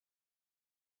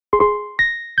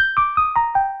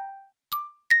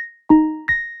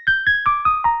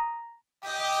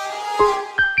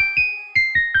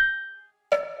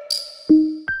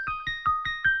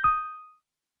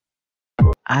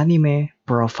anime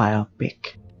profile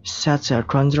pic. Such a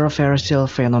controversial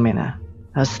phenomena,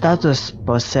 a status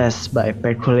possessed by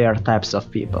peculiar types of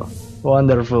people,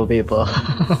 wonderful people.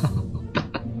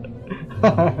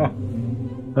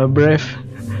 a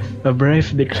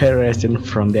brave declaration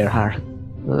from their heart,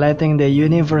 letting the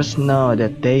universe know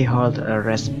that they hold a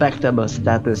respectable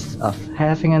status of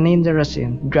having an interest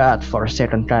in God for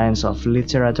certain kinds of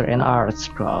literature and arts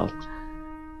called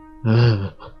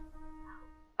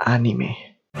anime.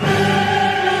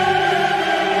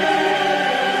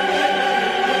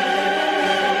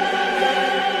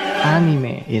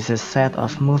 Anime is a set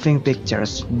of moving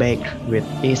pictures baked with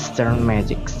Eastern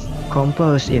magics,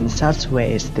 composed in such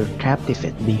ways to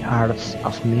captivate the hearts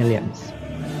of millions.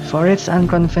 For its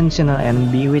unconventional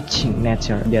and bewitching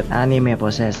nature that anime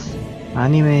possesses,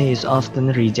 anime is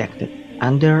often rejected,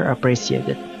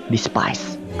 underappreciated,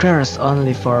 despised, cursed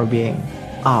only for being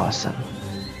awesome.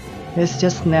 It's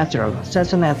just natural,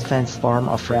 such an advanced form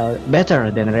of better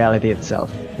than reality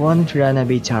itself. Won't gonna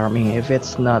be charming if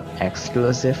it's not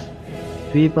exclusive?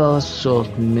 People should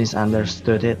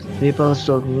misunderstood it. People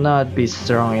should not be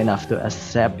strong enough to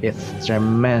accept its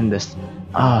tremendous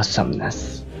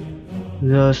awesomeness.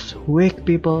 Those weak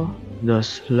people,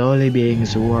 those lowly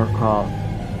beings who are called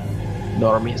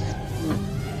normies.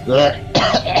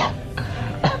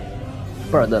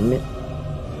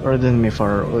 Pardon me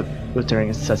for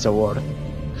uttering such a word.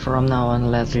 From now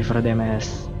on, let's refer them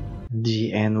as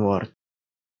the N-word.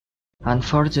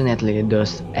 Unfortunately,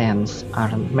 those ants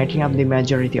are making up the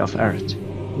majority of Earth,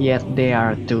 yet they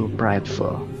are too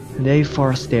prideful. They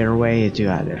force their way to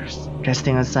others,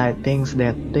 casting aside things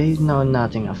that they know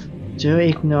nothing of. Too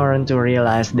ignorant to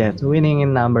realize that winning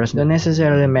in numbers don't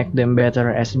necessarily make them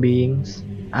better as beings.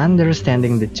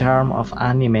 Understanding the charm of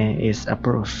anime is a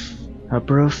proof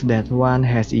that one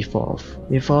has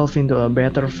evolved into a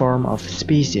better form of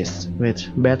species with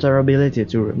better ability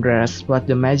to grasp what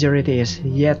the majority is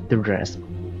yet to grasp.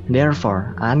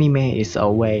 Therefore, anime is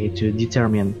a way to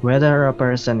determine whether a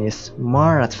person is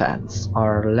more advanced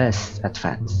or less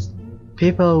advanced.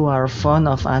 People who are fond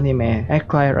of anime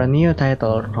acquire a new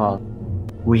title called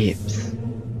weebs,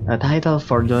 a title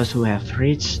for those who have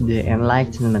reached the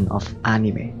enlightenment of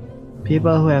anime.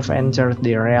 People who have entered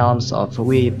the realms of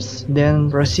weebs then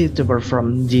proceed to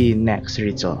perform the next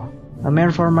ritual. A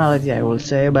mere formality, I will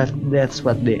say, but that's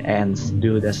what the ants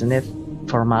do, doesn't it?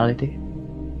 Formality.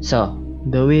 So,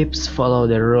 the weebs follow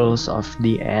the rules of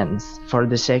the ants for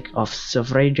the sake of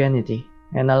sovereignty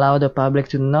and allow the public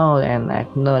to know and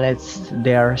acknowledge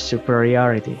their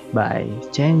superiority by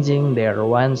changing their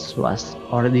once was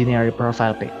ordinary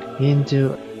profile pic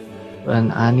into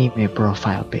an anime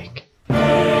profile pic.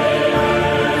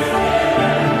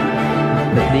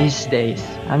 But these days,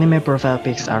 anime profile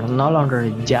pics are no longer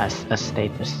just a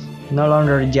status, no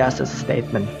longer just a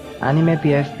statement. Anime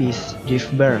PFPs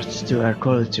give birth to a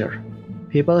culture.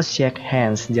 People shake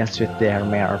hands just with their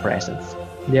mere presence.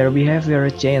 Their behavior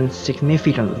changes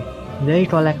significantly. They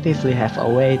collectively have a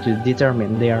way to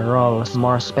determine their roles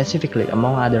more specifically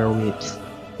among other weebs.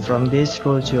 From these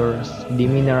cultures,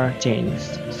 demeanor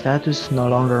changes. Status no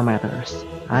longer matters.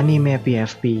 Anime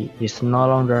PFP is no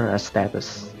longer a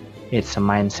status. It's a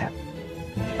mindset.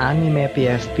 Anime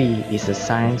PFP is a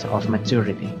sign of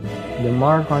maturity. The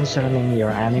more concerning your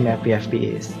anime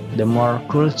PFP is, the more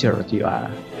cultured you are.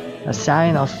 A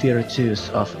sign of virtues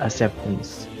of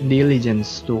acceptance,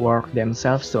 diligence to work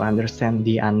themselves to understand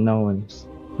the unknowns,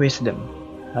 wisdom,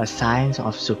 a sign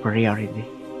of superiority.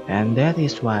 And that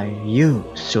is why you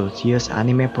should use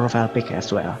anime profile pic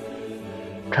as well.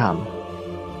 Come,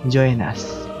 join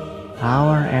us.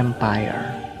 Our empire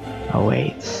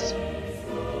awaits.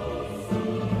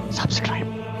 Subscribe.